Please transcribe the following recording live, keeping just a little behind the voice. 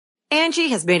Angie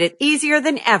has made it easier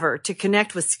than ever to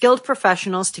connect with skilled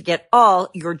professionals to get all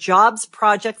your jobs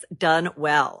projects done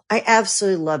well. I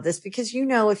absolutely love this because,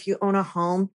 if you own a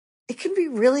home, it can be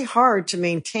really hard to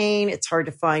maintain. It's hard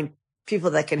to find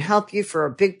people that can help you for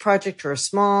a big project or a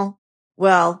small.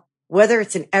 Well, whether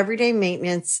it's in everyday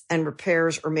maintenance and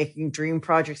repairs or making dream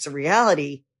projects a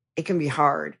reality, it can be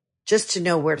hard just to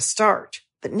know where to start.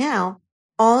 But now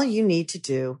all you need to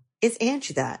do is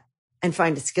Angie that and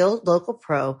find a skilled local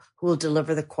pro who will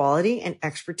deliver the quality and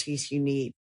expertise you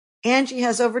need. Angie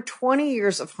has over 20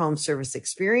 years of home service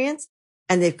experience,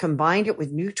 and they've combined it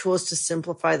with new tools to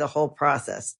simplify the whole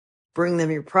process. Bring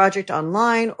them your project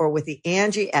online or with the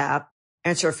Angie app,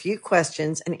 answer a few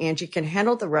questions, and Angie can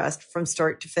handle the rest from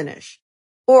start to finish.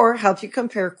 Or help you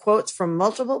compare quotes from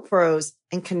multiple pros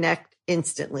and connect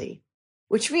instantly,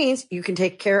 which means you can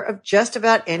take care of just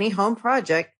about any home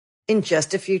project in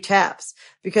just a few taps.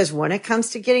 Because when it comes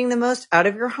to getting the most out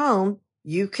of your home,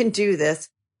 you can do this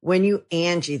when you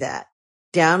Angie that.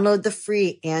 Download the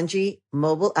free Angie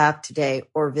mobile app today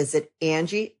or visit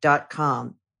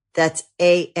Angie.com. That's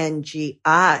ANGI.com.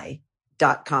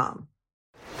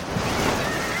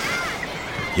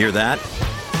 Hear that?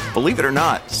 Believe it or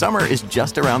not, summer is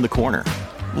just around the corner.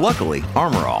 Luckily,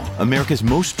 Armor All, America's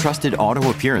most trusted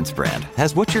auto appearance brand,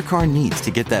 has what your car needs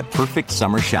to get that perfect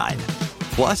summer shine.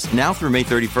 Plus, now through May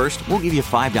 31st, we'll give you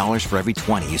 $5 for every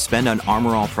 $20 you spend on Armor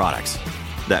All products.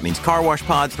 That means car wash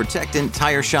pods, protectant,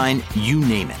 tire shine, you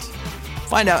name it.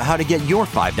 Find out how to get your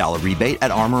 $5 rebate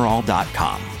at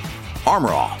armorall.com.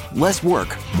 Armor All, less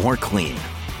work, more clean.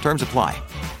 Terms apply.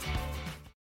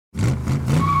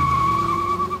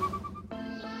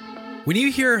 When you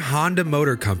hear Honda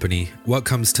Motor Company, what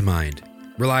comes to mind?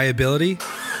 Reliability?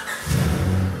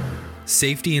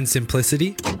 Safety and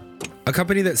simplicity? A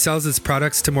company that sells its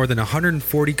products to more than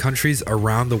 140 countries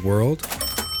around the world?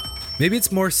 Maybe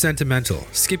it's more sentimental,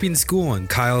 skipping school in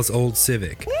Kyle's old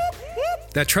Civic.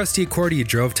 That trusty Accordi you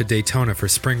drove to Daytona for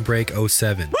spring break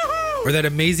 '07. Or that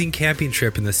amazing camping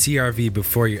trip in the CRV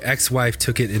before your ex-wife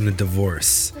took it in the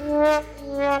divorce.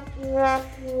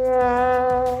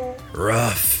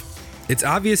 Rough. It's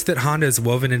obvious that Honda is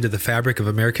woven into the fabric of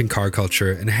American car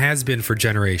culture and has been for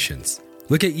generations.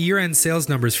 Look at year-end sales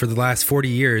numbers for the last 40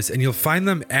 years and you'll find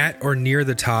them at or near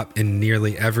the top in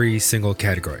nearly every single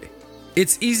category.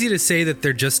 It's easy to say that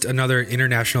they're just another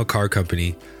international car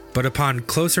company, but upon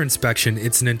closer inspection,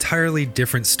 it's an entirely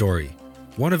different story.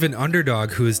 One of an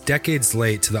underdog who is decades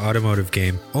late to the automotive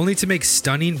game, only to make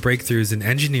stunning breakthroughs in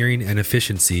engineering and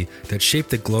efficiency that shape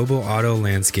the global auto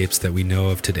landscapes that we know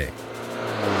of today.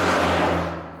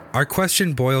 Our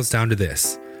question boils down to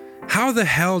this. How the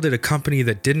hell did a company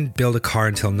that didn't build a car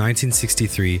until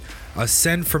 1963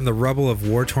 ascend from the rubble of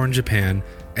war-torn Japan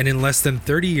and in less than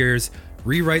 30 years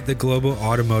rewrite the global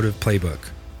automotive playbook?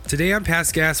 Today on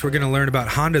Past Gas, we're going to learn about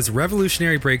Honda's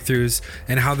revolutionary breakthroughs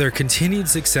and how their continued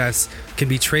success can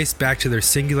be traced back to their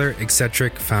singular,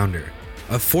 eccentric founder,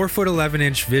 a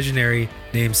 4'11" visionary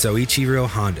named Soichiro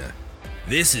Honda.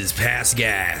 This is Past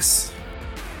Gas.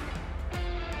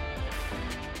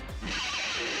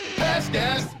 Past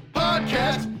Gas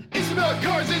Podcast. It's about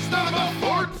cars, it's not about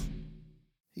sports.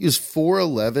 He was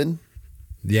 4'11".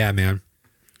 Yeah, man.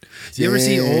 You ever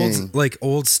see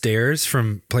old stairs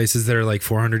from places that are like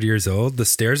 400 years old? The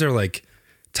stairs are like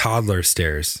toddler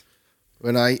stairs.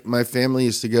 When my family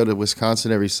used to go to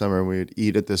Wisconsin every summer, we would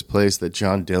eat at this place that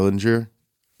John Dillinger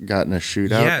got in a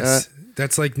shootout Yes, at.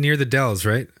 that's like near the Dells,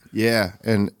 right? Yeah,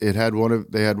 and they had one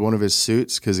of his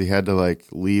suits because he had to like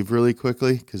leave really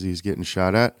quickly because he was getting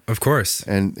shot at. Of course.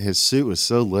 And his suit was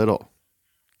so little.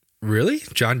 Really?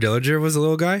 John Dillinger was a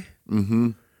little guy?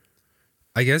 Mm-hmm.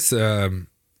 I guess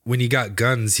when you got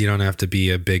guns, you don't have to be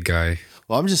a big guy.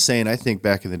 Well, I'm just saying, I think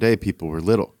back in the day, people were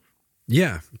little.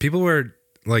 Yeah, people were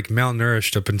like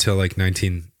malnourished up until like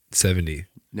 1970.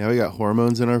 Now we got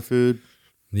hormones in our food.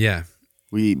 Yeah.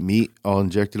 We eat meat all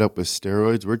injected up with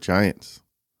steroids. We're giants.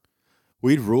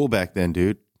 We'd rule back then,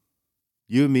 dude.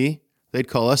 You and me, they'd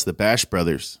call us the Bash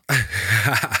Brothers.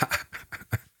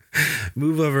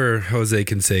 Move over, Jose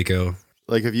Canseco.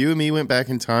 Like if you and me went back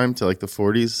in time to like the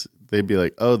 40s, they'd be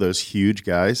like, oh, those huge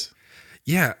guys.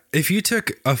 Yeah. If you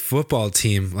took a football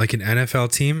team, like an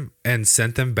NFL team, and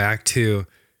sent them back to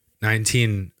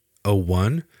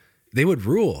 1901, they would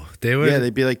rule.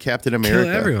 They'd be like Captain America.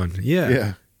 Kill everyone.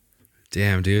 Yeah.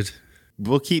 Damn, dude.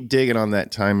 We'll keep digging on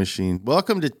that time machine.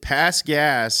 Welcome to Past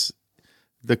Gas,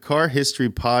 the car history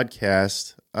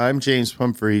podcast. I'm James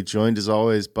Pumphrey, joined as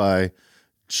always by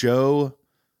Joe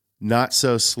Not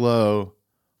So Slow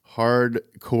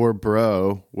Hardcore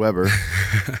Bro Weber.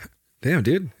 Damn,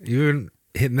 dude. You been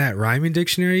hitting that rhyming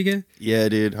dictionary again? Yeah,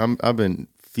 dude. I've been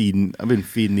I've been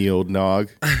feeding the old nog.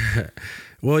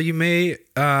 Well, you may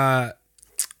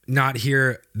not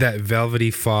hear that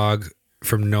velvety fog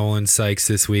from Nolan Sykes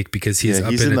this week because he's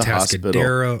up in a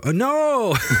Atascadero. Oh,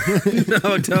 no,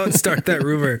 no, don't start that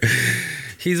rumor.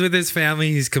 He's with his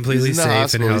family. He's completely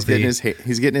safe and healthy.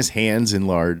 He's getting his hands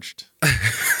enlarged.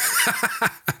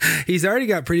 He's already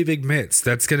got pretty big mitts.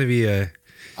 That's going to be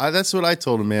that's what I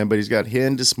told him, man. But he's got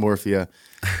hand dysmorphia.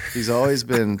 He's always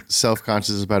been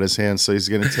self-conscious about his hands, so he's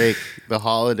going to take the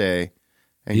holiday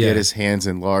and get his hands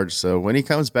enlarged. So when he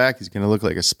comes back, he's going to look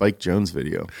like a Spike Jonze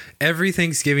video. Every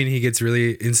Thanksgiving, he gets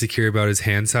really insecure about his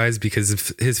hand size because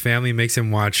if his family makes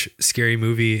him watch Scary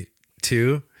Movie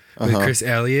 2 with Chris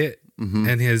Elliott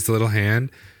and his little hand.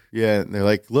 Yeah, and they're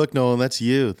like, look, Nolan, that's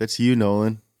you. That's you,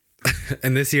 Nolan.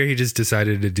 And this year, he just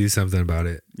decided to do something about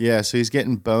it. Yeah, so he's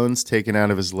getting bones taken out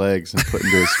of his legs and put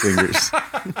into his fingers.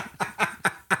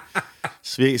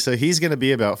 So he's going to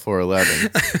be about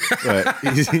 4'11", but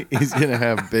he's going to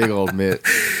have big old mitts.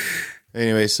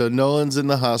 Anyway, so Nolan's in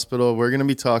the hospital. We're going to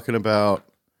be talking about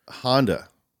Honda.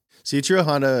 Soichiro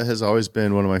Honda has always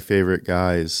been one of my favorite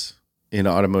guys in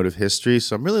automotive history,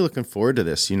 so I'm really looking forward to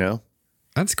this,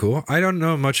 That's cool. I don't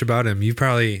know much about him. You've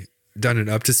probably done an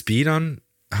up to speed on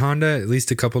Honda at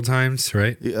least a couple times,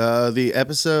 right? The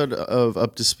episode of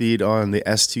Up to Speed on the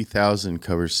S2000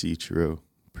 covers Soichiro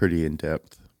pretty in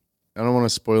depth. I don't want to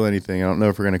spoil anything. I don't know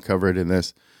if we're going to cover it in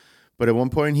this. But at one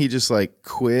point, he just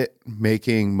quit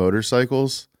making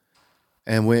motorcycles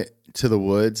and went to the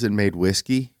woods and made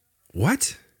whiskey.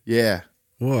 What? Yeah.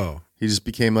 Whoa. He just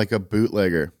became like a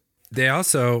bootlegger. They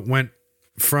also went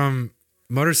from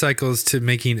motorcycles to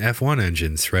making F1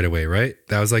 engines right away, right?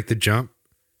 That was like the jump.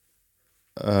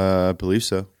 I believe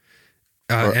so.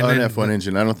 Or an F1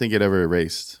 engine. I don't think it ever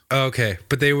raced. Okay.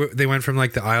 But they went from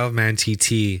like the Isle of Man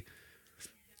TT.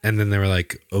 And then they were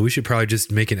like, oh, we should probably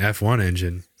just make an F1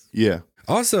 engine. Yeah.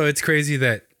 Also, it's crazy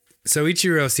that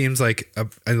Soichiro seems like, I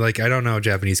don't know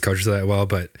Japanese culture that well,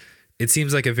 but it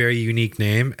seems like a very unique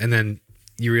name. And then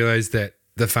you realize that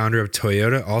the founder of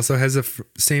Toyota also has the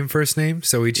same first name,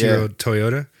 Soichiro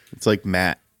Toyota. It's like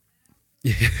Matt.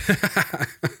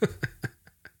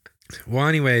 Well,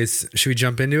 anyways, should we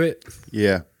jump into it?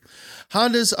 Yeah.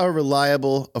 Hondas are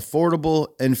reliable, affordable,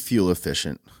 and fuel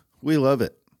efficient. We love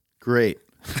it. Great.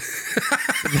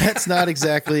 That's not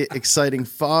exactly exciting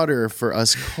fodder for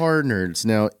us car nerds,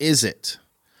 now is it?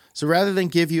 So rather than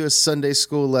give you a Sunday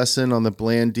school lesson on the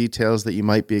bland details that you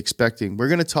might be expecting, we're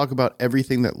going to talk about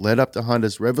everything that led up to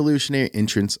Honda's revolutionary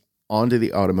entrance onto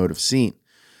the automotive scene.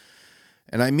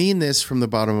 And I mean this from the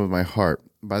bottom of my heart.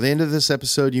 By the end of this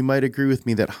episode, you might agree with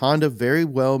me that Honda very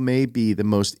well may be the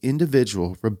most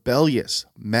individual, rebellious,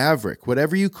 maverick,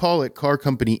 whatever you call it, car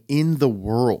company in the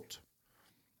world.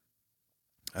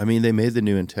 I mean, they made the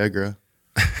new Integra.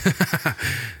 That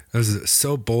was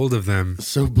so bold of them.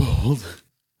 So bold.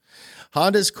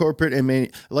 Honda's corporate and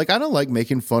I don't like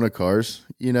making fun of cars.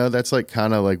 That's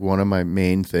kind of one of my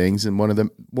main things. And one of the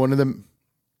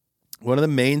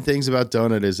main things about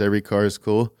Donut is every car is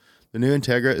cool. The new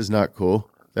Integra is not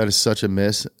cool. That is such a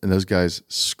miss. And those guys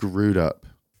screwed up.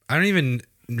 I don't even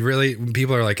really,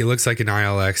 people are like, it looks like an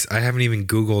ILX. I haven't even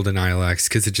Googled an ILX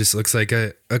because it just looks like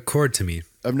a Accord to me.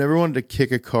 I've never wanted to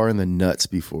kick a car in the nuts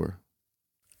before.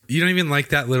 You don't even like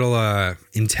that little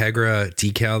Integra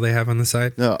decal they have on the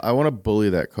side? No, I want to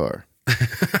bully that car.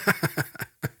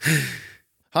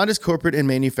 Honda's corporate and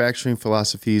manufacturing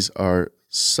philosophies are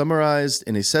summarized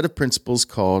in a set of principles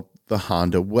called the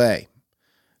Honda Way.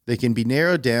 They can be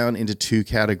narrowed down into two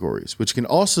categories, which can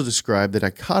also describe the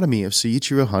dichotomy of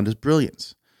Soichiro Honda's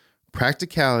brilliance: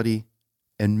 practicality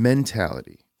and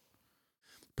mentality.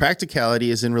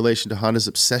 Practicality is in relation to Honda's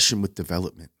obsession with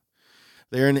development.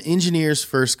 They are an engineer's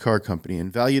first car company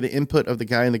and value the input of the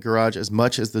guy in the garage as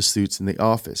much as the suits in the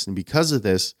office. And because of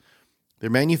this,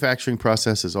 their manufacturing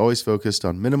process is always focused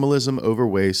on minimalism over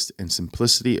waste and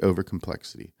simplicity over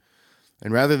complexity.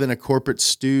 And rather than a corporate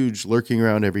stooge lurking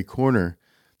around every corner,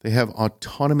 they have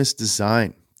autonomous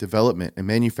design, development, and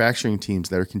manufacturing teams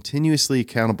that are continuously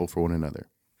accountable for one another.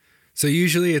 So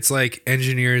usually it's like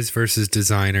engineers versus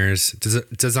designers.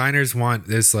 Designers want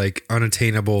this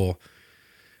unattainable,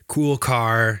 cool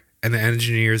car, and the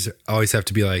engineers always have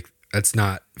to be like, that's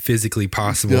not physically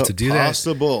possible to do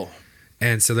possible. That.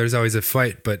 And so there's always a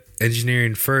fight, but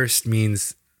engineering first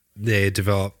means they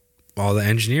develop all the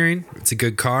engineering. It's a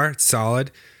good car, it's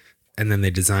solid, and then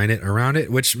they design it around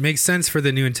it, which makes sense for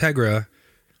the new Integra,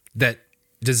 that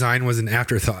design was an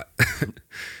afterthought.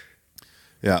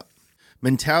 Yeah.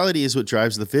 Mentality is what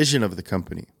drives the vision of the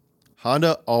company.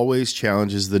 Honda always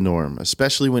challenges the norm,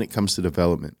 especially when it comes to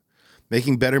development.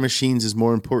 Making better machines is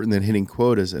more important than hitting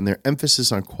quotas, and their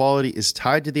emphasis on quality is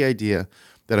tied to the idea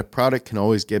that a product can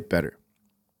always get better.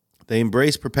 They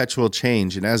embrace perpetual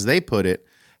change, and as they put it,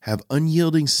 have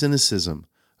unyielding cynicism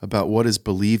about what is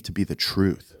believed to be the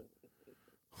truth.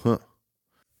 Huh.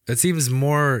 That seems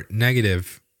more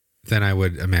negative than I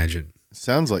would imagine.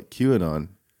 Sounds like QAnon.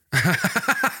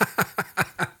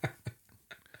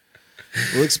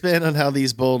 We'll expand on how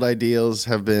these bold ideals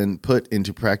have been put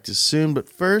into practice soon, but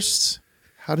first,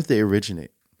 how did they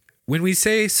originate? When we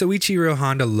say Soichiro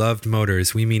Honda loved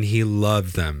motors, we mean he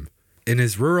loved them. In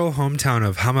his rural hometown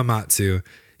of Hamamatsu,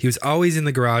 he was always in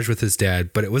the garage with his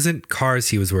dad, but it wasn't cars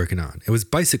he was working on. It was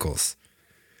bicycles.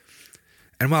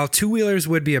 And while two-wheelers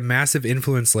would be a massive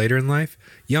influence later in life,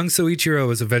 young Soichiro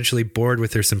was eventually bored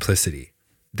with their simplicity.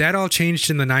 That all changed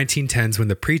in the 1910s when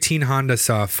the preteen Honda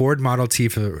saw a Ford Model T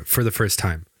for the first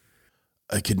time.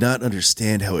 I could not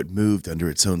understand how it moved under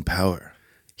its own power.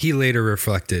 He later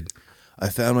reflected. I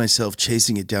found myself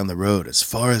chasing it down the road as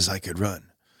far as I could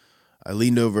run. I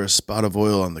leaned over a spot of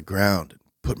oil on the ground and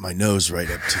put my nose right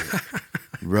up to it,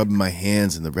 rubbing my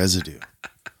hands in the residue.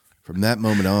 From that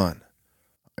moment on,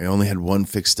 I only had one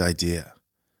fixed idea,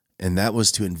 and that was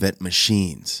to invent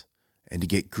machines and to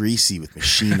get greasy with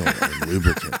machine oil and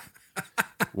lubricant.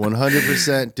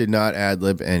 100% did not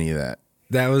ad-lib any of that.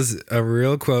 That was a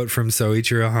real quote from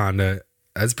Soichiro Honda.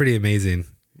 That's pretty amazing.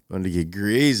 Wanted to get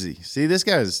greasy. See,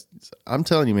 I'm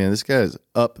telling you, man, this guy is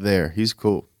up there. He's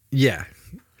cool. Yeah.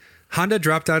 Honda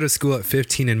dropped out of school at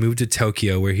 15 and moved to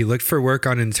Tokyo, where he looked for work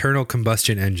on internal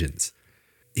combustion engines.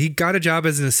 He got a job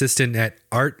as an assistant at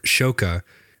Art Shoka,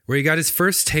 where he got his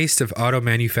first taste of auto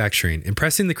manufacturing,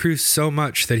 impressing the crew so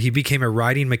much that he became a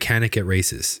riding mechanic at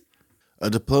races. A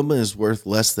diploma is worth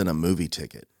less than a movie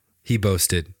ticket, he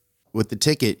boasted. With the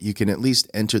ticket, you can at least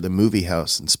enter the movie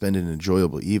house and spend an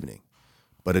enjoyable evening.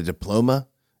 But a diploma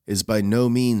is by no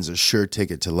means a sure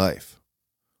ticket to life.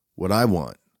 What I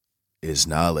want is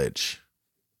knowledge.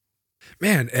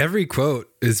 Man, every quote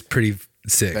is pretty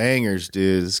sick. Bangers,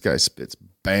 dude. This guy spits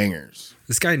bangers.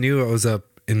 This guy knew what was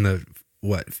up in the,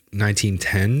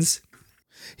 1910s?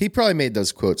 He probably made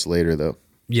those quotes later, though.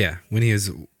 Yeah, when he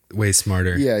was way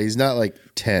smarter. Yeah, he's not like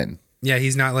 10. Yeah,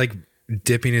 he's not like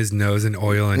dipping his nose in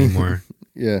oil anymore.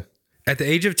 Yeah. At the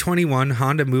age of 21,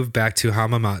 Honda moved back to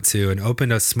Hamamatsu and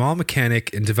opened a small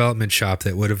mechanic and development shop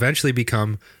that would eventually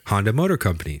become Honda Motor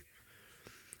Company.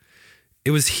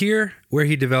 It was here where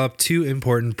he developed two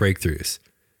important breakthroughs: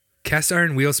 cast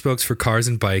iron wheel spokes for cars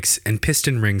and bikes, and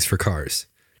piston rings for cars.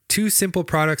 Two simple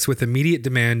products with immediate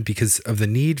demand because of the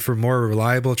need for more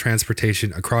reliable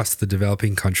transportation across the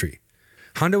developing country.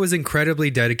 Honda was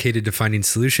incredibly dedicated to finding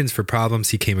solutions for problems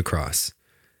he came across.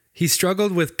 He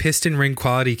struggled with piston ring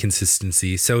quality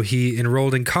consistency, so he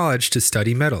enrolled in college to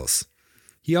study metals.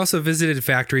 He also visited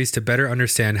factories to better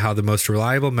understand how the most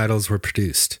reliable metals were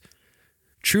produced.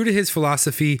 True to his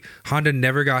philosophy, Honda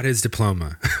never got his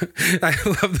diploma. I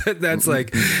love that that's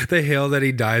like the hill that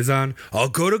he dies on. I'll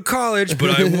go to college,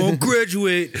 but I won't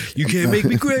graduate. You can't make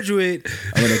me graduate.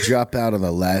 I'm going to drop out on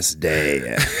the last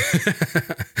day.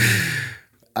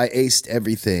 I aced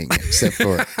everything except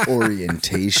for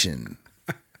orientation.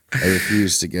 I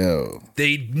refuse to go.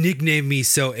 They nicknamed me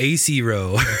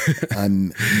Soichiro.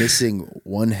 I'm missing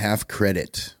 1/2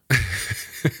 credit.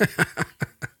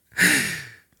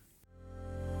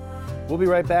 We'll be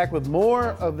right back with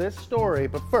more of this story,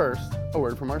 but first, a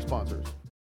word from our sponsors.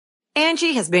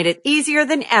 Angie has made it easier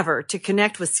than ever to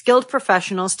connect with skilled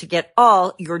professionals to get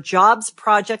all your jobs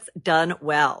projects done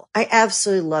well. I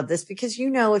absolutely love this because,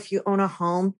 if you own a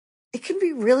home, it can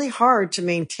be really hard to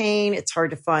maintain. It's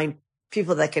hard to find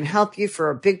people that can help you for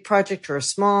a big project or a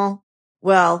small.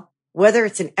 Well, whether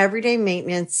it's in everyday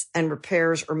maintenance and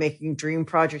repairs or making dream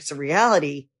projects a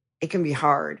reality, it can be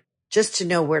hard just to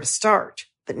know where to start.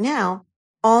 But now,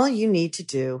 all you need to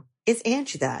do is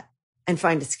Angie that and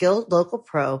find a skilled local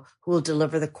pro who will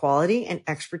deliver the quality and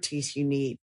expertise you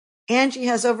need. Angie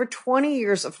has over 20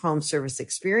 years of home service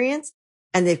experience,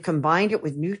 and they've combined it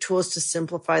with new tools to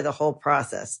simplify the whole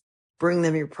process. Bring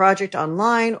them your project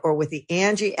online or with the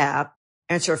Angie app,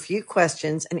 answer a few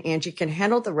questions, and Angie can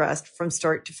handle the rest from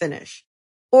start to finish.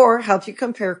 Or help you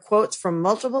compare quotes from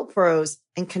multiple pros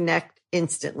and connect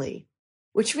instantly,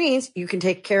 which means you can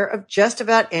take care of just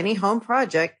about any home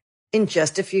project in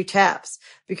just a few taps.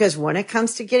 Because when it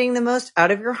comes to getting the most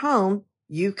out of your home,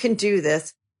 you can do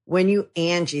this when you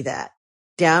Angie that.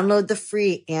 Download the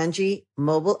free Angie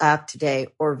mobile app today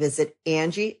or visit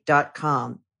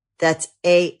Angie.com. That's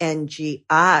ANGI.com.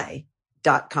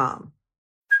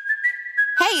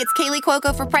 Hey, it's Kaylee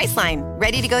Cuoco for Priceline.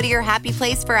 Ready to go to your happy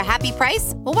place for a happy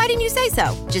price? Well, why didn't you say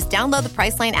so? Just download the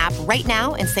Priceline app right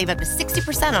now and save up to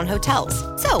 60% on hotels.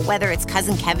 So whether it's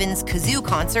Cousin Kevin's Kazoo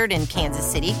Concert in Kansas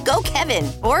City, go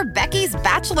Kevin, or Becky's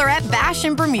Bachelorette Bash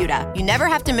in Bermuda, you never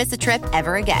have to miss a trip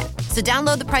ever again. So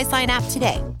download the Priceline app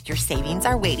today. Your savings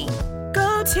are waiting.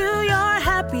 Go to your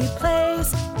happy place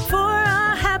for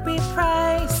a happy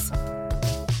price.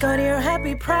 Go to your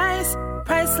happy price,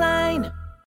 Priceline.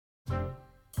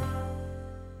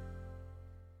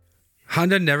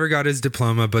 Honda never got his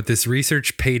diploma, but this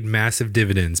research paid massive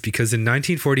dividends because in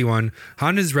 1941,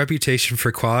 Honda's reputation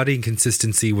for quality and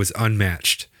consistency was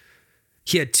unmatched.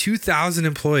 He had 2,000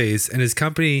 employees and his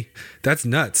company, that's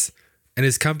nuts. And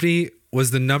his company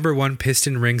was the number one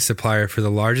piston ring supplier for the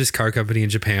largest car company in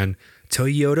Japan,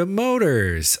 Toyota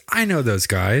Motors. I know those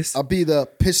guys. I'll be the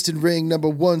piston ring number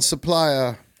one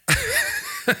supplier.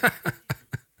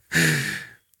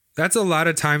 That's a lot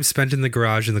of time spent in the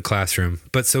garage and the classroom,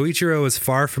 but Soichiro was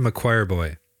far from a choir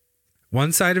boy.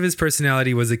 One side of his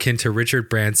personality was akin to Richard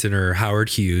Branson or Howard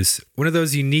Hughes, one of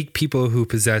those unique people who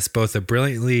possess both a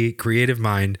brilliantly creative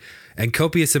mind and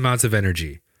copious amounts of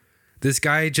energy. This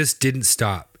guy just didn't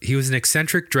stop. He was an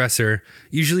eccentric dresser,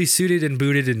 usually suited and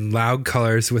booted in loud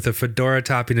colors with a fedora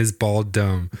topping his bald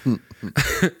dome.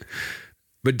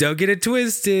 But don't get it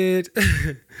twisted.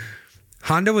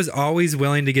 Honda was always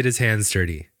willing to get his hands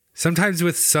dirty. Sometimes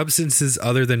with substances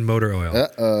other than motor oil.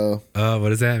 Uh-oh. Oh, what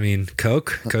does that mean?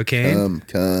 Coke? Cocaine?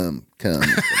 Come.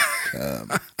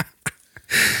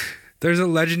 There's a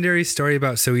legendary story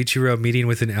about Soichiro meeting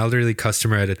with an elderly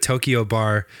customer at a Tokyo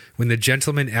bar when the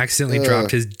gentleman accidentally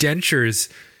dropped his dentures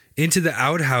into the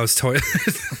outhouse toilet.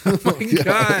 Oh my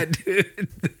God, dude.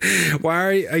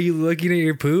 Why are you looking at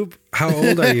your poop? How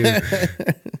old are you?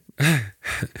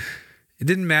 It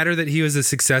didn't matter that he was a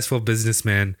successful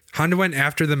businessman. Honda went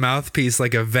after the mouthpiece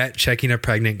like a vet checking a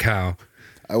pregnant cow.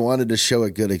 I wanted to show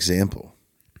a good example.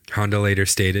 Honda later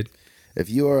stated, If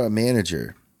you are a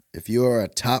manager, if you are a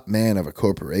top man of a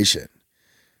corporation,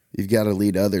 you've got to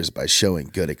lead others by showing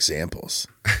good examples.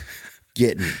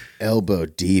 Getting elbow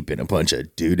deep in a bunch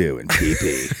of doo-doo and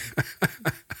pee-pee.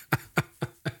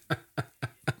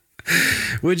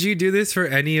 Would you do this for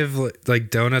any of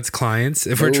like Donut's clients?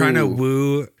 If we're trying to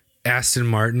woo Aston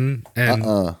Martin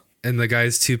and the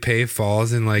guy's toupee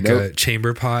falls in like a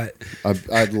chamber pot.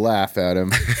 I'd laugh at him.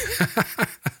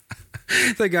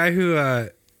 The guy who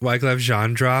Wyclef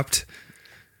Jean dropped.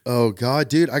 Oh God,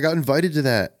 dude, I got invited to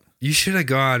that. You should have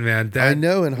gone, man. I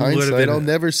know. In hindsight, I'll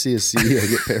never see a CEO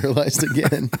get paralyzed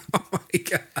again. Oh my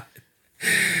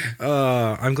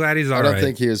God. I'm glad he's all right. I don't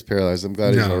think he was paralyzed. I'm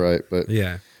glad he's all right. But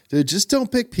yeah, dude, just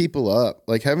don't pick people up.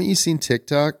 Like, haven't you seen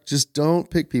TikTok? Just don't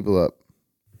pick people up.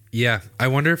 Yeah, I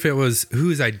wonder if it was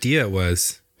whose idea it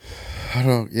was.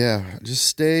 Just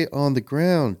stay on the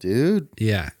ground, dude.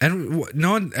 Yeah, and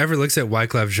no one ever looks at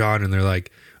Wyclef Jean and they're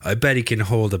like, I bet he can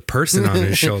hold a person on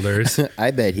his shoulders.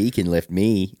 I bet he can lift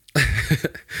me.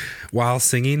 While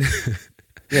singing.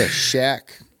 Yeah,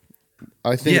 Shaq.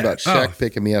 I think about Shaq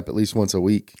picking me up at least once a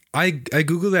week. I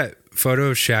Googled that photo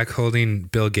of Shaq holding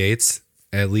Bill Gates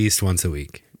at least once a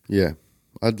week. Yeah,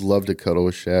 I'd love to cuddle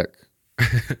with Shaq.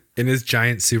 In his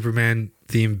giant Superman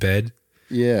themed bed.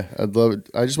 Yeah, I'd love it.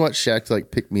 I just want Shaq to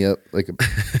like pick me up like a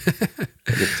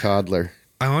toddler.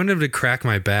 I want him to crack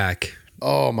my back.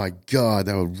 Oh my God,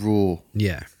 that would rule.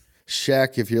 Yeah.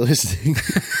 Shaq, if you're listening,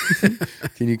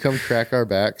 can you come crack our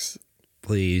backs?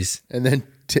 Please. And then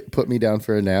put me down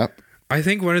for a nap? I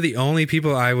think one of the only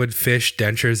people I would fish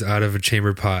dentures out of a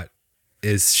chamber pot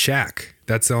is Shaq.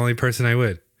 That's the only person I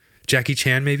would. Jackie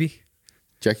Chan, maybe?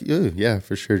 Yeah,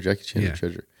 for sure. Jackie Chan, the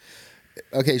treasure.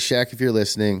 Okay, Shaq, if you're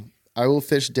listening, I will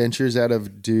fish dentures out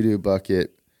of doo-doo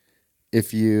bucket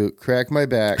if you crack my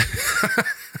back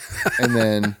and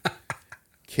then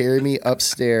carry me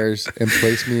upstairs and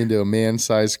place me into a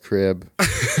man-sized crib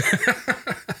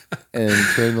and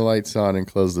turn the lights on and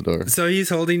close the door. So he's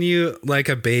holding you like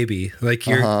a baby, like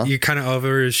you're kind of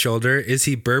over his shoulder. Is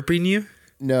he burping you?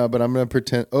 No, but I'm going to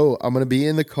pretend. Oh, I'm going to be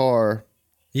in the car.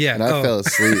 Yeah. And I fell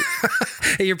asleep.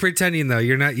 Hey, you're pretending though.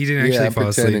 You didn't actually fall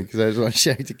asleep. Because I just want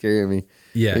Shaq to carry me.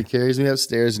 Yeah. He carries me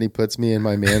upstairs and he puts me in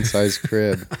my man-sized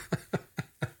crib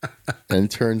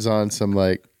and turns on some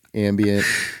like ambient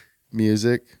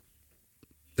music.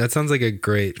 That sounds like a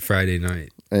great Friday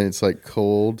night. And it's like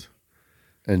cold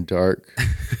and dark.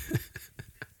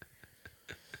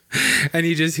 And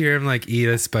you just hear him like eat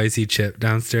a spicy chip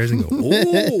downstairs and go,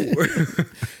 oh.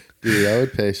 Dude, I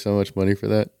would pay so much money for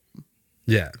that.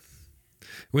 Yeah.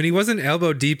 When he wasn't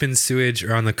elbow deep in sewage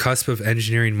or on the cusp of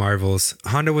engineering marvels,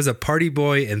 Honda was a party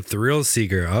boy and thrill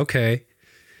seeker. Okay.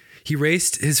 He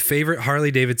raced his favorite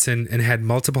Harley Davidson and had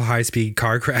multiple high-speed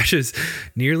car crashes,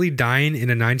 nearly dying in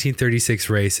a 1936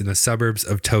 race in the suburbs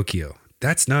of Tokyo.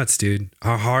 That's nuts, dude.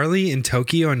 A Harley in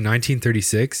Tokyo in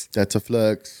 1936? That's a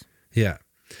flex. Yeah.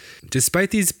 Despite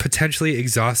these potentially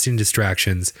exhausting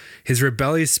distractions, his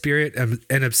rebellious spirit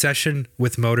and obsession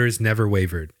with motors never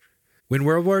wavered. When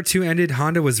World War II ended,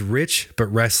 Honda was rich but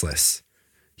restless.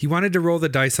 He wanted to roll the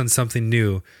dice on something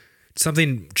new,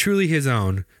 something truly his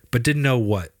own, but didn't know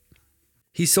what.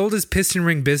 He sold his piston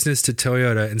ring business to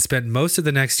Toyota and spent most of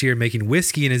the next year making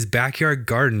whiskey in his backyard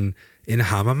garden in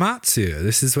Hamamatsu.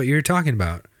 This is what you're talking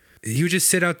about. He would just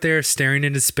sit out there staring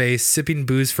into space, sipping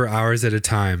booze for hours at a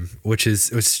time, which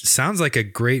sounds like a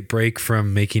great break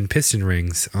from making piston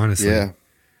rings, honestly. Yeah.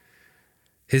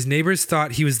 His neighbors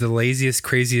thought he was the laziest,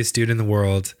 craziest dude in the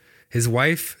world. His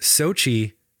wife,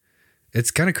 Soichiro,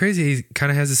 it's kind of crazy. He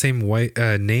kind of has the same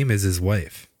name as his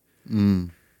wife.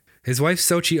 Mm. His wife,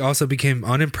 Soichiro, also became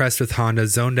unimpressed with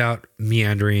Honda's zoned out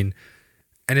meandering.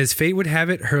 And as fate would have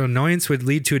it, her annoyance would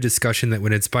lead to a discussion that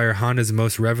would inspire Honda's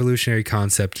most revolutionary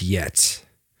concept yet.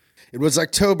 It was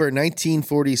October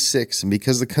 1946, and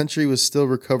because the country was still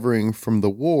recovering from the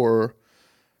war,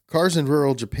 cars in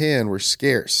rural Japan were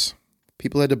scarce.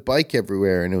 People had to bike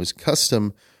everywhere, and it was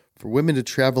custom for women to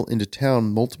travel into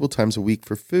town multiple times a week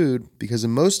for food because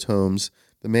in most homes,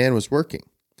 the man was working.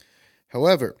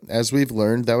 However, as we've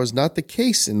learned, that was not the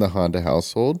case in the Honda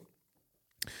household.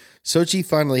 Soichiro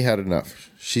finally had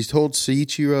enough. She told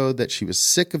Soichiro that she was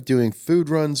sick of doing food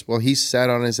runs while he sat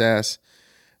on his ass,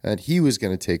 and he was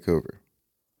going to take over.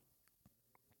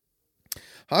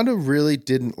 Honda really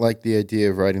didn't like the idea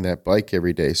of riding that bike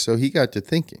every day, so he got to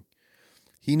thinking.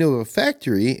 He knew of a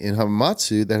factory in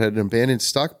Hamamatsu that had an abandoned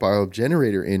stockpile of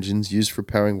generator engines used for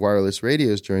powering wireless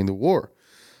radios during the war.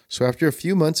 So after a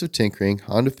few months of tinkering,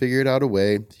 Honda figured out a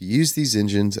way to use these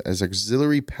engines as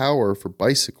auxiliary power for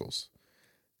bicycles.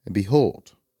 And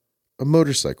behold, a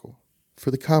motorcycle for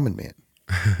the common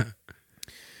man.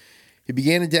 He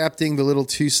began adapting the little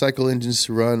two-cycle engines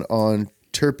to run on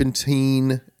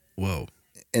turpentine. Whoa.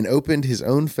 And opened his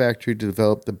own factory to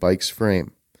develop the bike's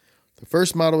frame. The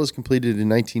first model was completed in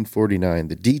 1949,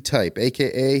 the D-Type,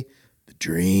 a.k.a. the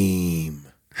Dream.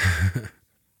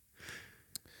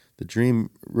 The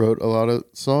Dream wrote a lot of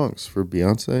songs for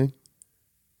Beyonce.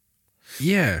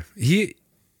 Yeah, he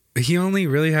only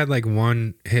really had like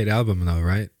one hit album though,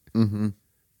 right? Mm-hmm.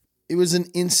 It was an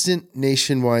instant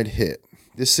nationwide hit.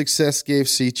 This success gave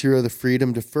Soichiro the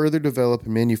freedom to further develop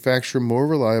and manufacture more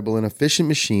reliable and efficient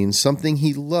machines, something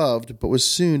he loved but was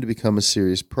soon to become a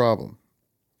serious problem.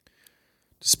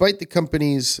 Despite the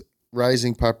company's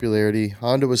rising popularity,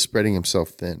 Honda was spreading himself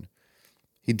thin.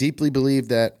 He deeply believed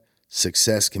that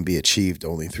success can be achieved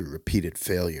only through repeated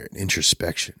failure and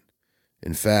introspection.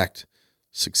 In fact,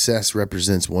 success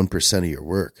represents 1% of your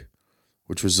work,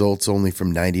 which results only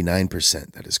from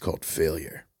 99% that is called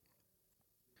failure.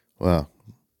 Wow.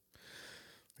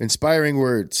 Inspiring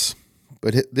words.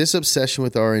 But this obsession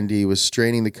with R&D was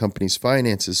straining the company's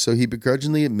finances, so he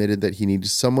begrudgingly admitted that he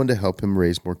needed someone to help him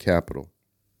raise more capital.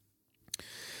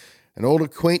 An old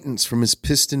acquaintance from his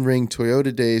piston ring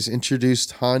Toyota days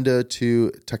introduced Honda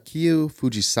to Takeo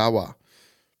Fujisawa,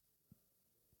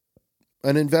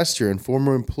 an investor and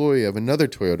former employee of another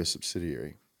Toyota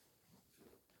subsidiary.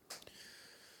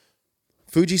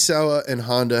 Fujisawa and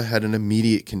Honda had an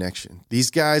immediate connection. These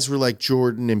guys were like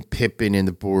Jordan and Pippen in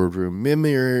the boardroom,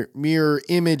 mirror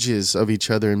images of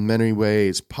each other in many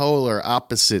ways, polar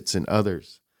opposites in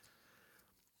others.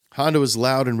 Honda was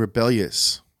loud and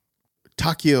rebellious.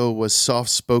 Takeo was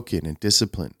soft-spoken and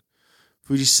disciplined.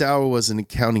 Fujisawa was an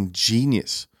accounting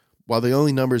genius, while the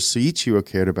only numbers Soichiro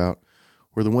cared about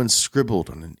were the ones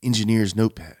scribbled on an engineer's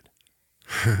notepad.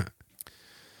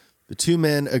 The two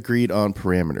men agreed on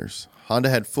parameters. Honda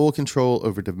had full control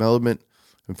over development,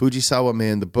 and Fujisawa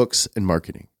manned the books and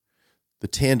marketing. The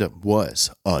tandem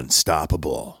was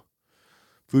unstoppable.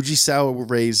 Fujisawa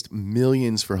raised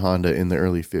millions for Honda in the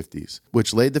early 50s,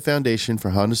 which laid the foundation for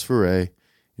Honda's foray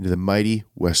into the mighty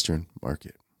Western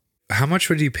market. How much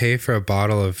would you pay for a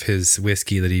bottle of his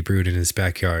whiskey that he brewed in his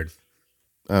backyard?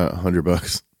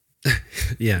 $100.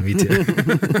 Yeah, me too.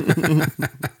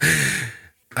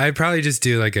 I'd probably just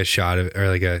do like a shot of, or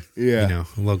like a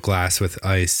little glass with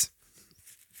ice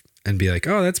and be like,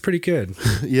 oh, that's pretty good.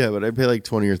 Yeah, but I'd pay like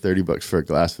 $20 or $30 for a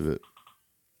glass of it.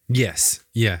 Yes.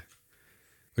 Yeah.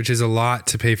 Which is a lot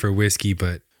to pay for whiskey,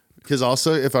 but. Because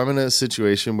also, if I'm in a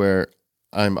situation where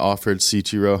I'm offered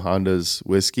Soichiro Honda's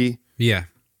whiskey, yeah,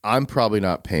 I'm probably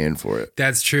not paying for it.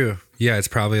 That's true. Yeah, it's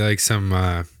probably like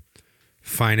some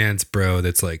finance bro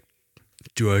that's like,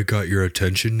 do I got your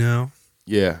attention now?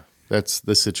 Yeah, that's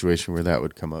the situation where that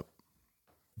would come up.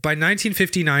 By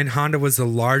 1959, Honda was the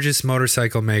largest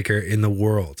motorcycle maker in the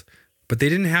world, but they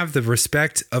didn't have the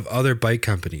respect of other bike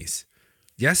companies.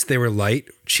 Yes, they were light,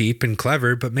 cheap, and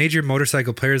clever, but major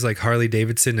motorcycle players like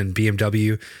Harley-Davidson and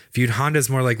BMW viewed Hondas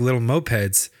more like little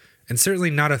mopeds, and certainly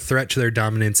not a threat to their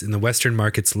dominance in the Western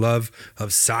market's love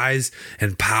of size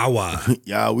and power.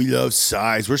 Yeah, we love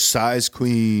size. We're size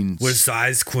queens. We're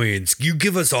size queens. You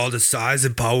give us all the size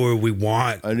and power we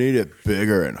want. I need it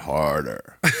bigger and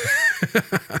harder.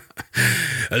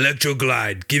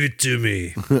 Electroglide, give it to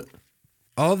me.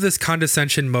 All of this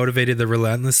condescension motivated the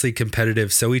relentlessly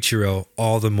competitive Soichiro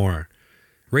all the more.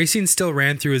 Racing still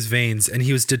ran through his veins, and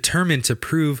he was determined to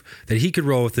prove that he could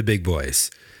roll with the big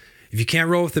boys. If you can't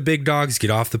roll with the big dogs,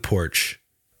 get off the porch.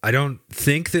 I don't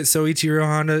think that Soichiro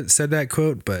Honda said that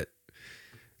quote, but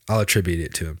I'll attribute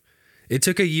it to him. It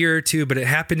took a year or two, but it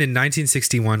happened in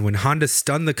 1961 when Honda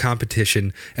stunned the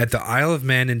competition at the Isle of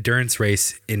Man endurance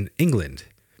race in England.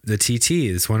 The TT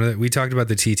is we talked about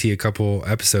the TT a couple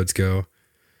episodes ago.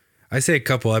 I say a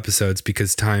couple episodes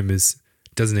because time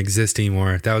doesn't exist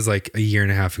anymore. That was like a year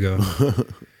and a half ago.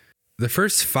 The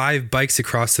first 5 bikes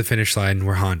across the finish line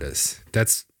were Hondas.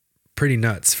 That's pretty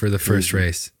nuts for the first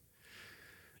race.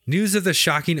 News of the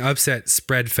shocking upset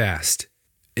spread fast.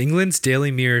 England's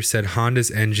Daily Mirror said Honda's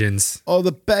engines are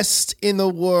the best in the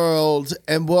world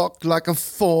and work like a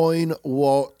fine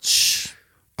watch.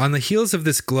 On the heels of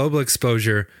this global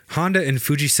exposure, Honda and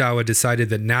Fujisawa decided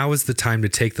that now was the time to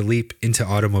take the leap into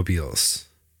automobiles.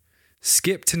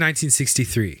 Skip to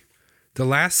 1963. The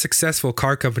last successful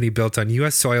car company built on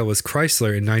U.S. soil was Chrysler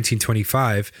in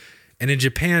 1925, and in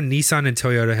Japan, Nissan and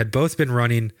Toyota had both been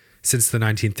running since the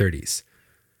 1930s.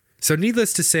 So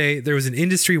needless to say, there was an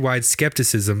industry-wide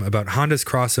skepticism about Honda's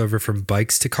crossover from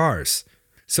bikes to cars.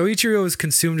 Soichiro was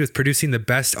consumed with producing the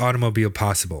best automobile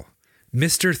possible.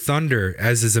 Mr. Thunder,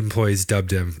 as his employees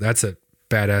dubbed him. That's a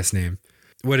badass name.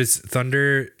 What is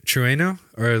Thunder Trueno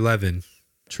or 11?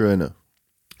 Trueno.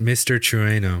 Mr.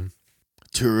 Trueno.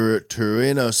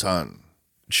 Trueno-san.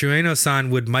 Trueno-san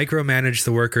would micromanage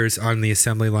the workers on the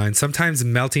assembly line, sometimes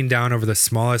melting down over the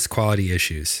smallest quality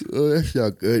issues. Oh, that's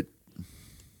not good.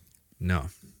 No.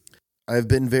 I've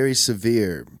been very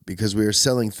severe because we are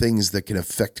selling things that can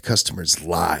affect customers'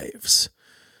 lives.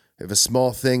 If a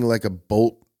small thing like a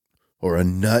bolt or a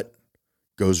nut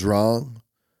goes wrong,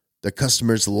 the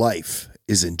customer's life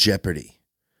is in jeopardy.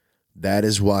 That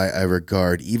is why I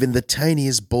regard even the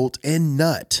tiniest bolt and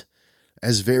nut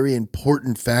as very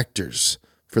important factors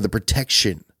for the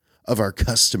protection of our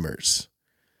customers.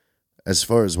 As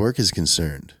far as work is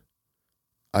concerned,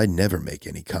 I never make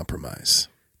any compromise.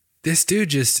 This dude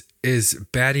just is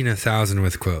batting 1,000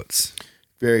 with quotes.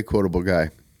 Very quotable guy.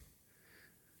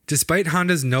 Despite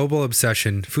Honda's noble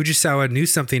obsession, Fujisawa knew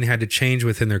something had to change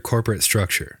within their corporate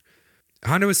structure.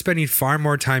 Honda was spending far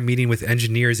more time meeting with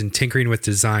engineers and tinkering with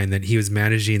design than he was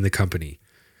managing the company.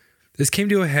 This came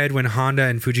to a head when Honda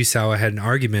and Fujisawa had an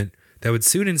argument that would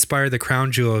soon inspire the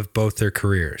crown jewel of both their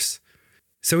careers.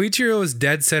 Soichiro was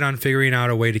dead set on figuring out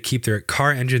a way to keep their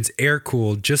car engines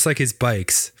air-cooled just like his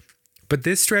bikes, but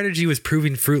this strategy was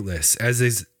proving fruitless as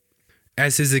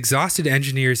his exhausted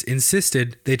engineers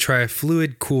insisted they try a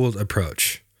fluid-cooled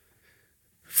approach.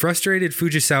 Frustrated,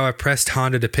 Fujisawa pressed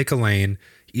Honda to pick a lane,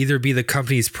 either be the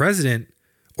company's president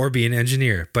or be an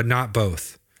engineer, but not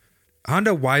both.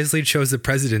 Honda wisely chose the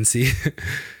presidency,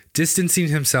 distancing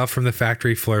himself from the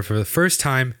factory floor for the first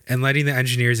time and letting the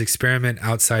engineers experiment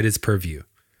outside his purview.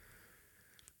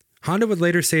 Honda would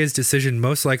later say his decision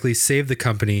most likely saved the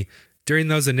company during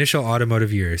those initial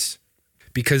automotive years,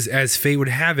 because as fate would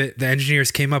have it, the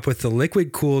engineers came up with the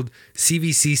liquid-cooled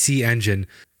CVCC engine,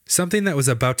 something that was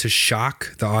about to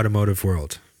shock the automotive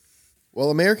world. While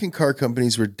American car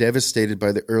companies were devastated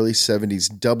by the early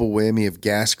 70s double whammy of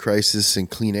gas crisis and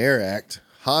Clean Air Act,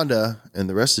 Honda, and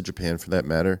the rest of Japan for that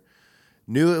matter,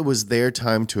 knew it was their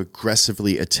time to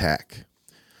aggressively attack.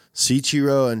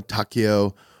 Soichiro and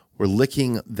Takeo were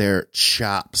licking their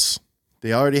chops.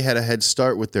 They already had a head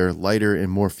start with their lighter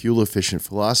and more fuel-efficient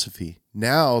philosophy.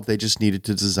 Now they just needed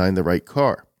to design the right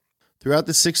car. Throughout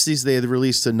the 60s, they had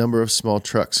released a number of small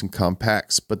trucks and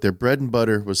compacts, but their bread and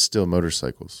butter was still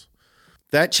motorcycles.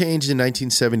 That changed in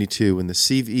 1972 when the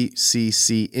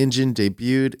CVCC engine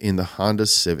debuted in the Honda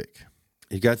Civic.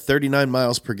 It got 39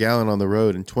 miles per gallon on the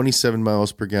road and 27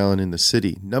 miles per gallon in the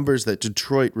city, numbers that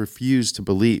Detroit refused to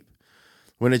believe.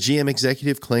 When a GM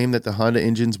executive claimed that the Honda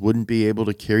engines wouldn't be able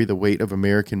to carry the weight of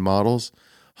American models,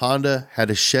 Honda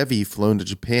had a Chevy flown to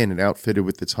Japan and outfitted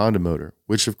with its Honda motor,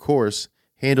 which, of course,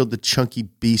 handled the chunky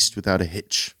beast without a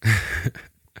hitch.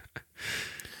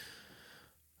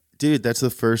 Dude, that's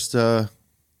the first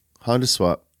Honda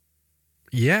swap.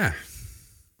 Yeah.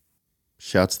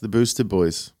 Shouts to the Boosted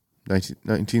Boys,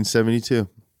 1972.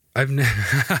 I've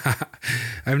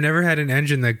never had an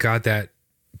engine that got that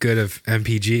good of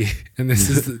MPG, and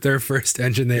this is their first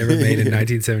engine they ever made in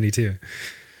 1972.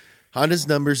 Honda's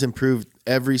numbers improved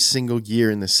every single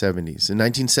year in the 70s. In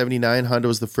 1979, Honda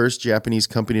was the first Japanese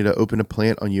company to open a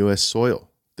plant on U.S. soil.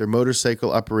 Their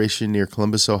motorcycle operation near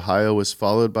Columbus, Ohio was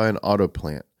followed by an auto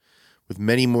plant, with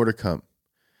many more to come.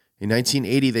 In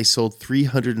 1980, they sold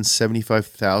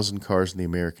 375,000 cars in the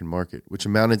American market, which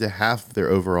amounted to half of their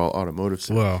overall automotive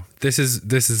sales. Well, this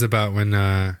is about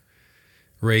when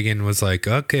Reagan was like,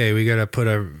 okay, we got to put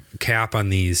a cap on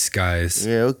these guys.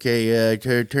 Yeah, okay.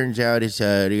 Turns out it's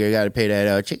you got to pay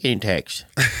that chicken tax.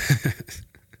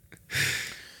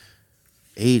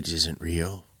 AIDS isn't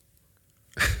real.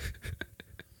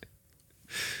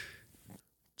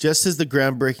 Just as the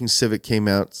groundbreaking Civic came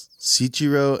out,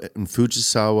 Soichiro and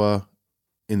Fujisawa,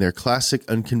 in their classic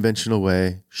unconventional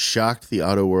way, shocked the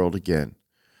auto world again.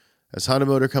 As Honda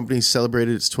Motor Company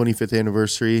celebrated its 25th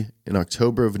anniversary in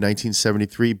October of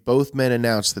 1973, both men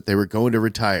announced that they were going to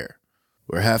retire.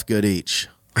 We're half good each,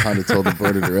 Honda told the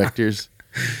board of directors.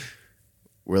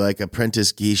 We're like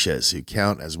apprentice geishas who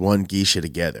count as one geisha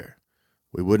together.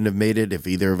 We wouldn't have made it if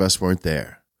either of us weren't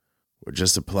there. We're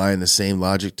just applying the same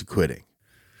logic to quitting.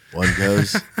 One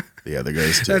goes, the other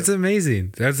goes too. That's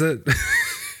amazing. That's it.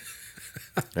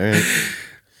 All right.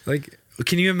 Like,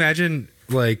 can you imagine,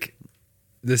 like,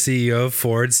 the CEO of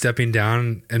Ford stepping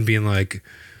down and being like,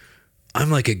 I'm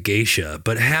like a geisha,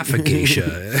 but half a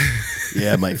geisha.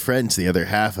 Yeah, my friend's the other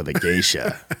half of the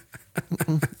geisha.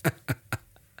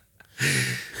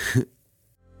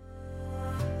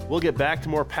 We'll get back to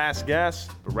more Past Gas,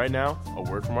 but right now, a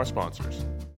word from our sponsors.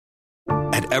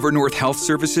 At Evernorth Health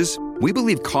Services, we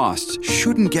believe costs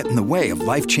shouldn't get in the way of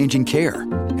life-changing care,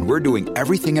 and we're doing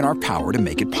everything in our power to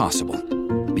make it possible.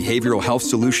 Behavioral health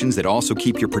solutions that also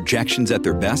keep your projections at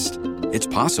their best? It's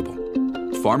possible.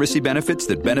 Pharmacy benefits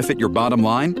that benefit your bottom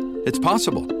line? It's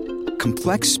possible.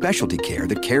 Complex specialty care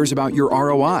that cares about your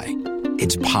ROI?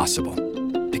 It's possible.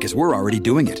 Because we're already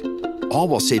doing it. All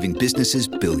while saving businesses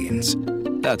billions.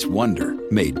 That's Wonder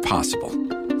made possible.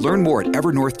 Learn more at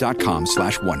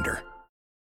evernorth.com/wonder.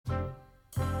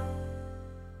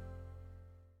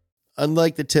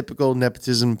 Unlike the typical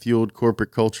nepotism-fueled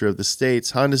corporate culture of the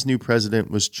States, Honda's new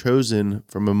president was chosen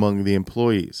from among the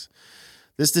employees.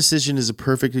 This decision is a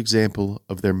perfect example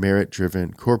of their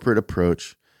merit-driven corporate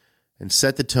approach and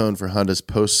set the tone for Honda's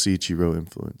post-Soichiro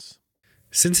influence.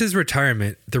 Since his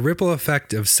retirement, the ripple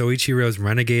effect of Soichiro's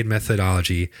renegade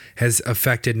methodology has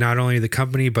affected not only the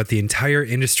company but the entire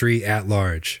industry at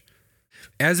large.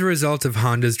 As a result of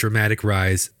Honda's dramatic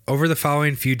rise, over the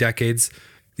following few decades,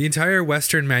 the entire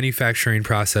Western manufacturing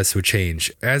process would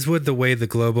change, as would the way the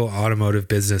global automotive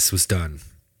business was done.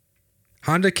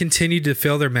 Honda continued to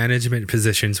fill their management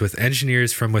positions with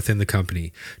engineers from within the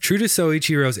company. True to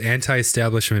Soichiro's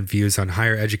anti-establishment views on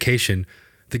higher education,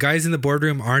 the guys in the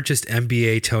boardroom aren't just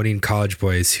MBA-toting college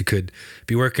boys who could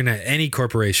be working at any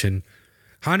corporation.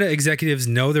 Honda executives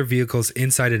know their vehicles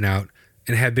inside and out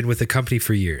and have been with the company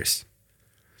for years.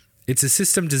 It's a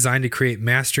system designed to create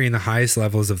mastery in the highest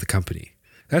levels of the company.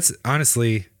 That's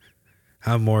honestly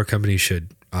how more companies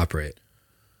should operate.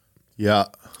 Yeah.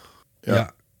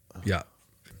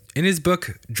 In his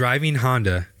book, Driving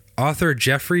Honda, author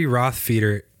Jeffrey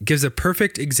Rothfeder gives a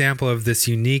perfect example of this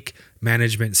unique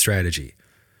management strategy.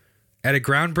 At a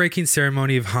groundbreaking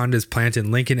ceremony of Honda's plant in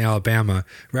Lincoln, Alabama,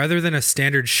 rather than a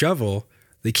standard shovel,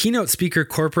 the keynote speaker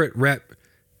corporate rep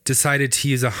decided to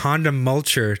use a Honda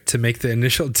mulcher to make the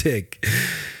initial dig.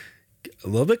 A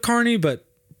little bit corny, but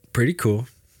pretty cool.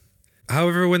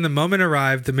 However, when the moment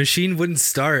arrived, the machine wouldn't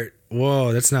start.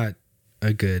 Whoa, that's not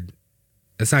good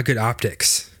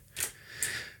optics.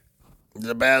 It's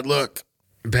a bad look.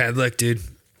 Bad luck, dude.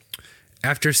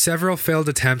 After several failed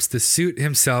attempts, the suit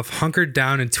himself hunkered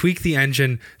down and tweaked the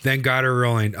engine, then got her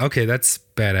rolling. Okay, that's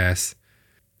badass.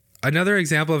 Another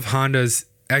example of Honda's,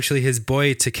 actually his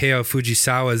boy Takeo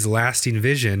Fujisawa's lasting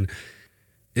vision,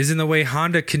 is in the way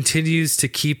Honda continues to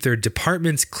keep their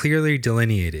departments clearly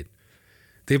delineated.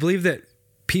 They believe that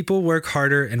people work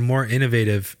harder and more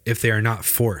innovative if they are not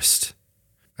forced.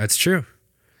 That's true.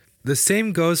 The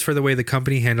same goes for the way the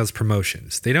company handles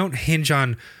promotions. They don't hinge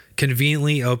on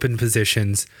conveniently open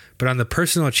positions, but on the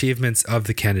personal achievements of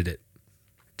the candidate.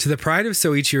 To the pride of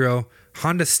Soichiro,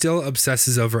 Honda still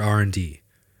obsesses over R&D.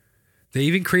 They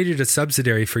even created a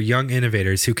subsidiary for young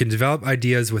innovators who can develop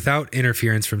ideas without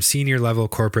interference from senior-level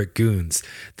corporate goons.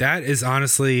 That is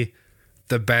honestly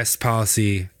the best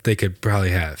policy they could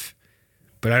probably have.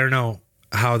 But I don't know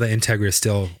how the Integra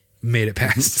still made it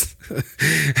past.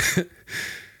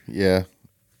 Yeah.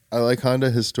 I like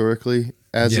Honda historically.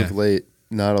 As of late,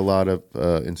 not a lot of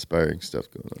inspiring stuff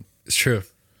going on. It's true.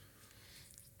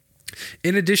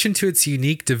 In addition to its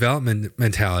unique development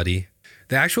mentality,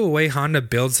 the actual way Honda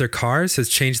builds their cars has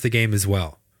changed the game as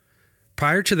well.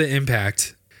 Prior to the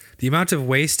impact, the amount of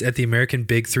waste at the American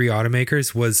Big Three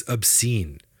automakers was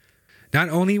obscene. Not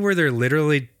only were there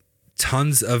literally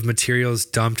tons of materials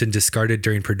dumped and discarded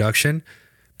during production,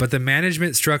 but the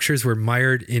management structures were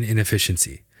mired in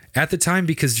inefficiency. At the time,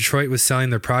 because Detroit was selling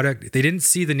their product, they didn't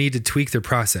see the need to tweak their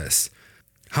process.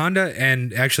 Honda,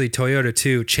 and actually Toyota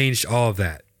too, changed all of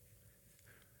that.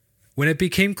 When it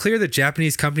became clear that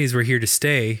Japanese companies were here to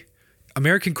stay,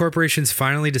 American corporations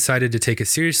finally decided to take a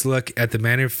serious look at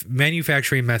the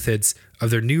manufacturing methods of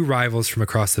their new rivals from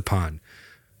across the pond.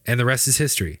 And the rest is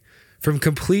history. From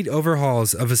complete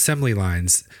overhauls of assembly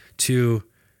lines to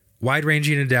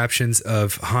wide-ranging adaptations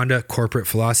of Honda corporate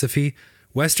philosophy,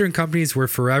 Western companies were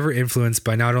forever influenced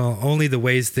by not only the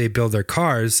ways they build their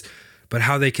cars, but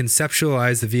how they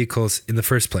conceptualize the vehicles in the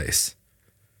first place.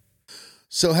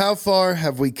 So how far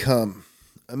have we come?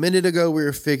 A minute ago, we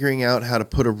were figuring out how to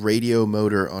put a radio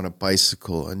motor on a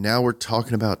bicycle, and now we're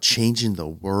talking about changing the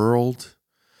world.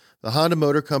 The Honda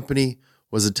Motor Company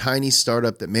was a tiny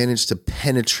startup that managed to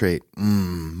penetrate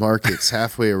markets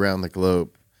halfway around the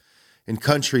globe in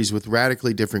countries with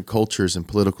radically different cultures and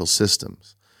political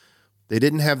systems. They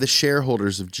didn't have the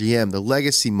shareholders of GM, the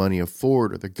legacy money of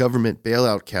Ford, or the government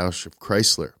bailout cash of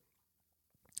Chrysler.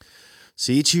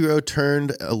 Soichiro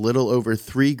turned a little over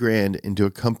 $3,000 into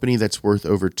a company that's worth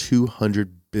over $200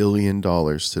 billion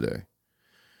today.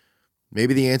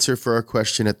 Maybe the answer for our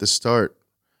question at the start,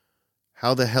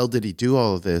 how the hell did he do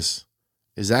all of this,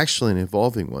 is actually an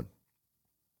evolving one.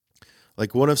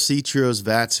 Like one of Soichiro's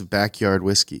vats of backyard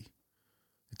whiskey.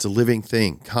 It's a living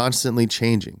thing, constantly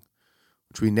changing,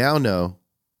 which we now know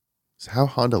is how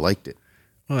Honda liked it.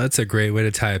 Well, that's a great way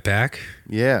to tie it back.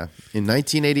 Yeah. In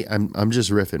 1980, I'm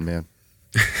just riffing, man.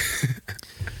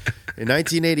 In a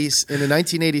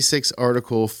 1986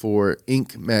 article for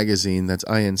Inc. magazine, that's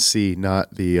INC,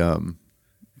 not the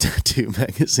tattoo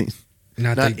magazine.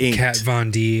 Not the Inked. Kat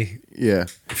Von D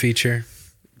feature.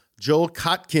 Joel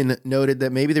Kotkin noted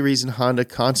that maybe the reason Honda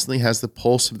constantly has the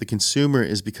pulse of the consumer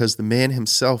is because the man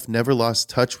himself never lost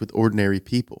touch with ordinary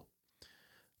people.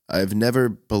 I've never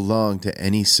belonged to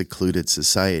any secluded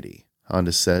society,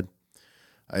 Honda said.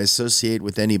 I associate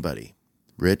with anybody,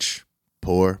 rich,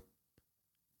 poor,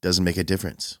 doesn't make a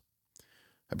difference.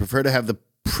 I prefer to have the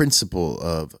principle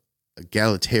of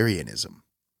egalitarianism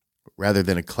rather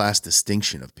than a class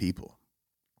distinction of people.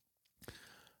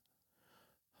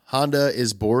 Honda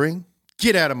is boring?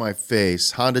 Get out of my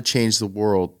face. Honda changed the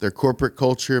world. Their corporate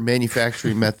culture,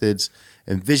 manufacturing methods,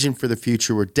 and vision for the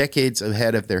future were decades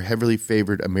ahead of their heavily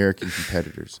favored American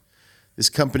competitors. This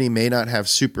company may not have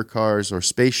supercars or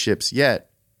spaceships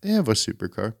yet. They have a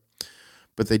supercar.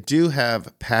 But they do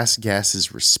have Pass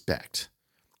Gas's respect.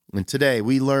 And today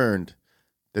we learned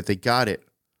that they got it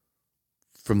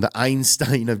from the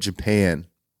Einstein of Japan,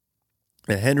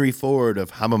 the Henry Ford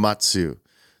of Hamamatsu,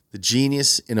 the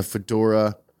genius in a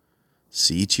fedora,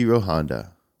 Soichiro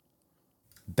Honda.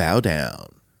 Bow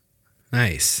down.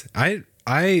 Nice. I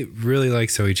really like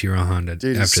Soichiro Honda.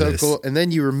 Dude, after it's so this. cool. And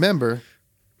then you remember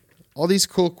all these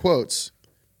cool quotes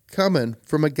coming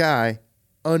from a guy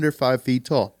under 5 feet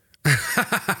tall.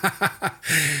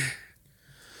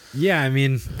 Yeah, I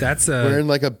mean, that's wearing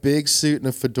like a big suit and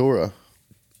a fedora.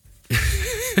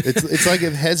 It's like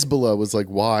if Hezbollah was like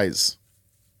wise.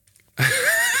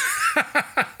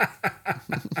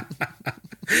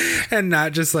 And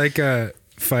not just like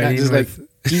fighting just with like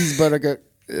cheeseburger.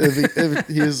 If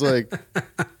he was like,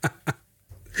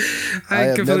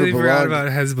 I completely forgot about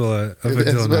Hezbollah.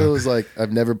 Hezbollah was like,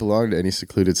 I've never belonged to any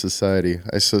secluded society.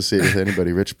 I associate with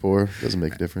anybody, rich, poor, doesn't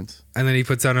make a difference. And then he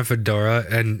puts on a fedora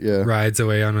and rides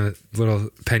away on a little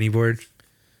penny board.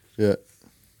 Yeah.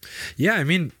 Yeah, I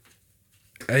mean,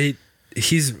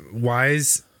 he's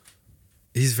wise.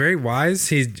 He's very wise.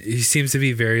 He seems to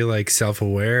be very like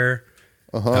self-aware.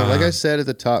 Like I said at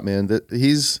the top, man, that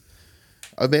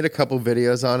I've made a couple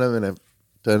videos on him and I've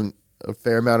done a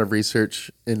fair amount of research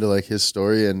into like his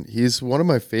story, and he's one of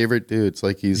my favorite dudes.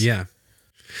 Like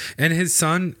and his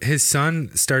son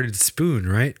started Spoon,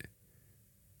 right?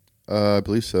 I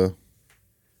believe so.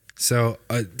 So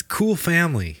a cool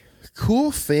family,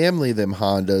 them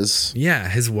Hondas. Yeah,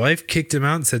 his wife kicked him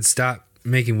out and said, "Stop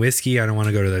making whiskey. I don't want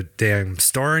to go to the damn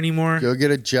store anymore. Go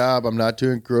get a job. I'm not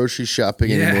doing grocery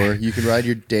shopping anymore. You can ride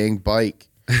your dang bike."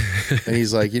 And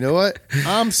he's like, you know what?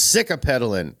 I'm sick of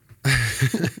pedaling.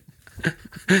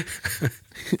 And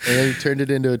then he turned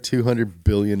it into a $200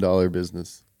 billion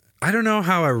business. I don't know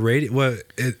how a radio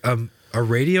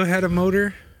had a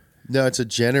motor. No, it's a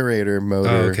generator motor.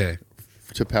 Oh, okay.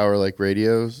 To power like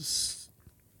radios,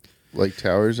 like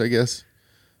towers, I guess.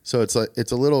 So it's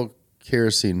a little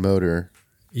kerosene motor.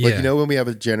 Yeah. Like, you know, when we have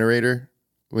a generator,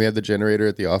 we have the generator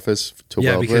at the office to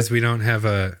weld because with? we don't have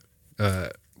a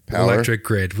electric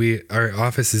grid. Our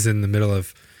office is in the middle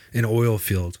of an oil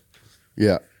field.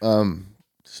 Yeah.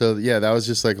 So yeah, that was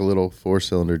just like a little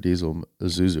 4-cylinder diesel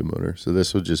Isuzu motor. So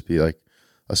this would just be like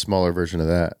a smaller version of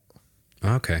that.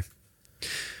 Okay.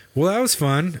 Well, that was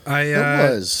fun. It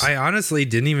was. I honestly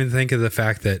didn't even think of the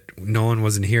fact that Nolan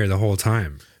wasn't here the whole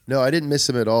time. No, I didn't miss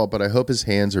him at all, but I hope his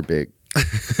hands are big.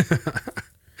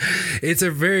 It's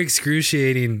a very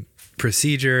excruciating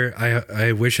procedure.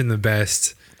 I wish him the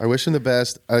best. I wish him the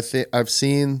best. I've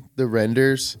seen the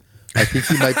renders. I think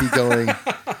he might be going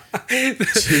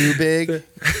too big.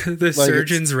 The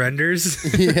surgeon's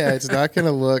renders. Yeah, it's not going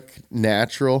to look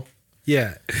natural.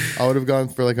 Yeah. I would have gone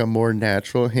for like a more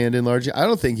natural hand enlarging. I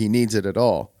don't think he needs it at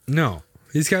all. No.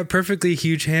 He's got perfectly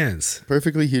huge hands.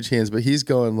 Perfectly huge hands, but he's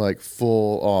going like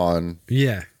full on.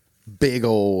 Yeah. Big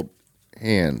old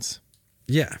hands.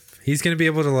 Yeah. He's going to be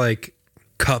able to like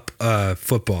cup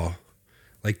football,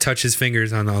 like touch his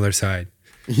fingers on the other side.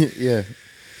 Yeah.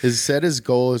 His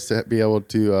goal is to be able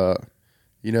to,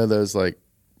 those like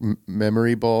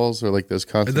memory balls or like those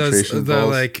concentration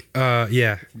balls.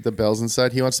 The bells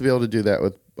inside. He wants to be able to do that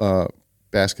with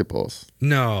basketballs.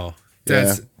 No.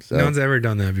 No one's ever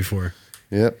done that before.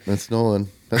 Yep. That's Nolan.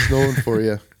 That's Nolan for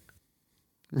you.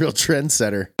 Real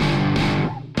trendsetter.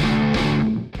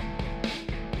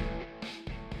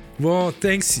 Well,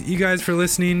 thanks you guys for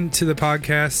listening to the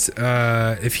podcast.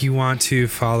 If you want to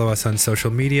follow us on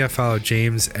social media, follow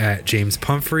James at James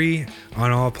Pumphrey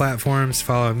on all platforms.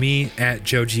 Follow me at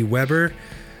Joji Weber.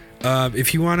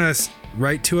 If you want to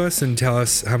write to us and tell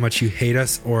us how much you hate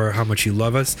us or how much you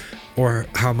love us or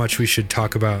how much we should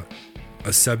talk about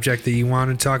a subject that you want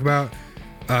to talk about,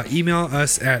 email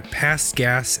us at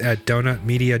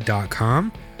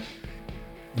passgas@donutmedia.com.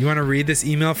 You want to read this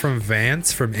email from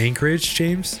Vance from Anchorage,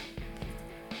 James?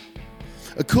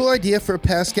 A cool idea for a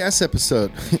Past Gas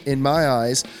episode, in my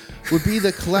eyes, would be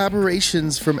the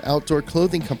collaborations from outdoor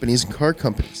clothing companies and car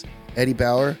companies. Eddie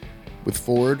Bauer with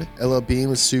Ford, LL Bean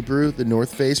with Subaru, the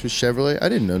North Face with Chevrolet. I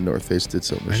didn't know North Face did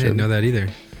something with I didn't know that either.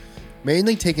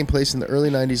 Mainly taking place in the early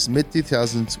 90s,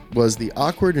 mid-2000s, was the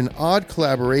awkward and odd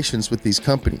collaborations with these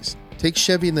companies. Take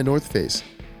Chevy and the North Face.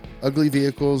 Ugly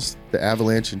vehicles, the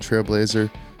Avalanche and Trailblazer,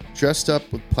 dressed up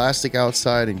with plastic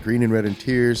outside and green and red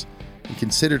interiors, and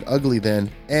considered ugly then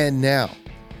and now.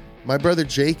 My brother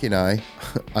Jake and I,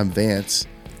 I'm Vance,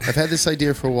 have had this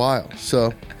idea for a while, so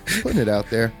I'm putting it out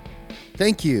there.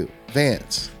 Thank you,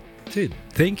 Vance. Dude,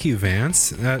 thank you,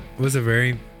 Vance. That was a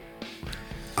very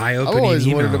eye-opening I've always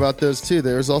email. wondered about those too.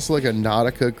 There was also like a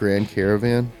Nautica Grand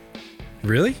Caravan.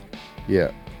 Really?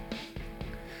 Yeah.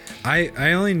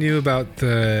 I only knew about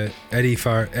the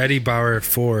Eddie Bauer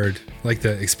Ford, like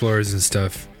the Explorers and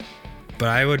stuff.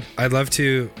 But I'd love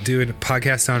to do a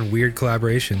podcast on weird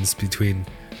collaborations between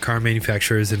car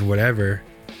manufacturers and whatever.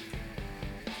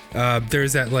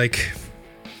 There's that like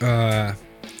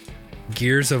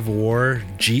Gears of War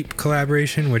Jeep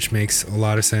collaboration, which makes a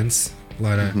lot of sense. A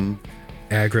lot of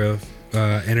aggro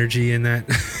energy in that.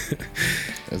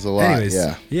 There's a lot. Anyways,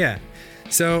 yeah.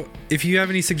 So if you have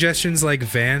any suggestions like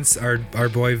Vance, our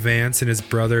boy Vance and his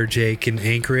brother Jake in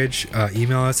Anchorage,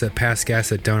 email us at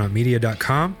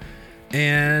passgas@donutmedia.com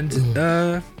and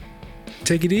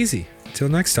take it easy. Till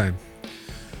next time.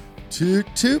 Toot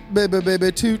toot,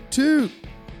 baby, toot toot.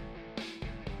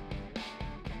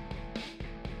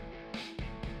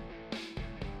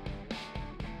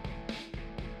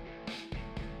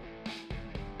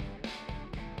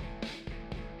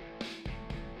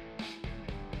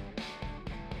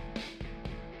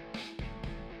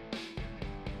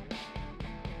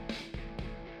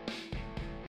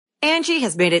 Angie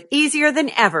has made it easier than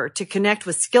ever to connect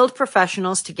with skilled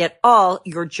professionals to get all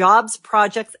your jobs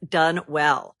projects done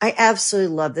well. I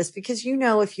absolutely love this because,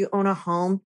 if you own a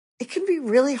home, it can be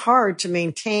really hard to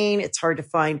maintain. It's hard to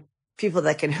find people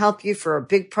that can help you for a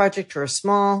big project or a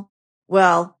small.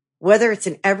 Well, whether it's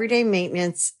in everyday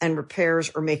maintenance and repairs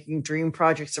or making dream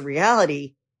projects a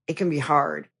reality, it can be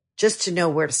hard just to know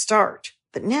where to start.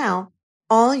 But now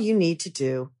all you need to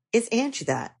do is Angie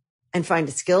that and find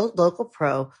a skilled local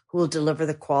pro who will deliver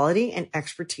the quality and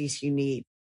expertise you need.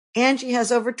 Angie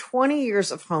has over 20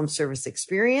 years of home service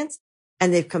experience,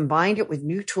 and they've combined it with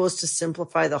new tools to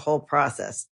simplify the whole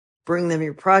process. Bring them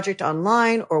your project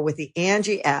online or with the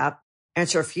Angie app,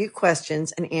 answer a few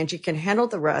questions, and Angie can handle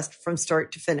the rest from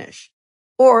start to finish.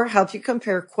 or help you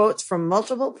compare quotes from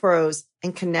multiple pros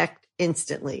and connect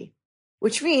instantly.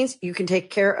 Which means you can take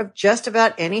care of just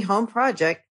about any home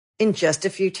project in just a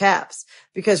few taps.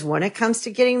 Because when it comes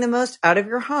to getting the most out of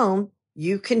your home,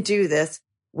 you can do this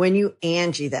when you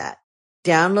Angie that.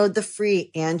 Download the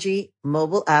free Angie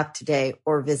mobile app today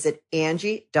or visit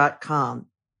Angie.com.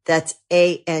 That's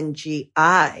ANGI.com.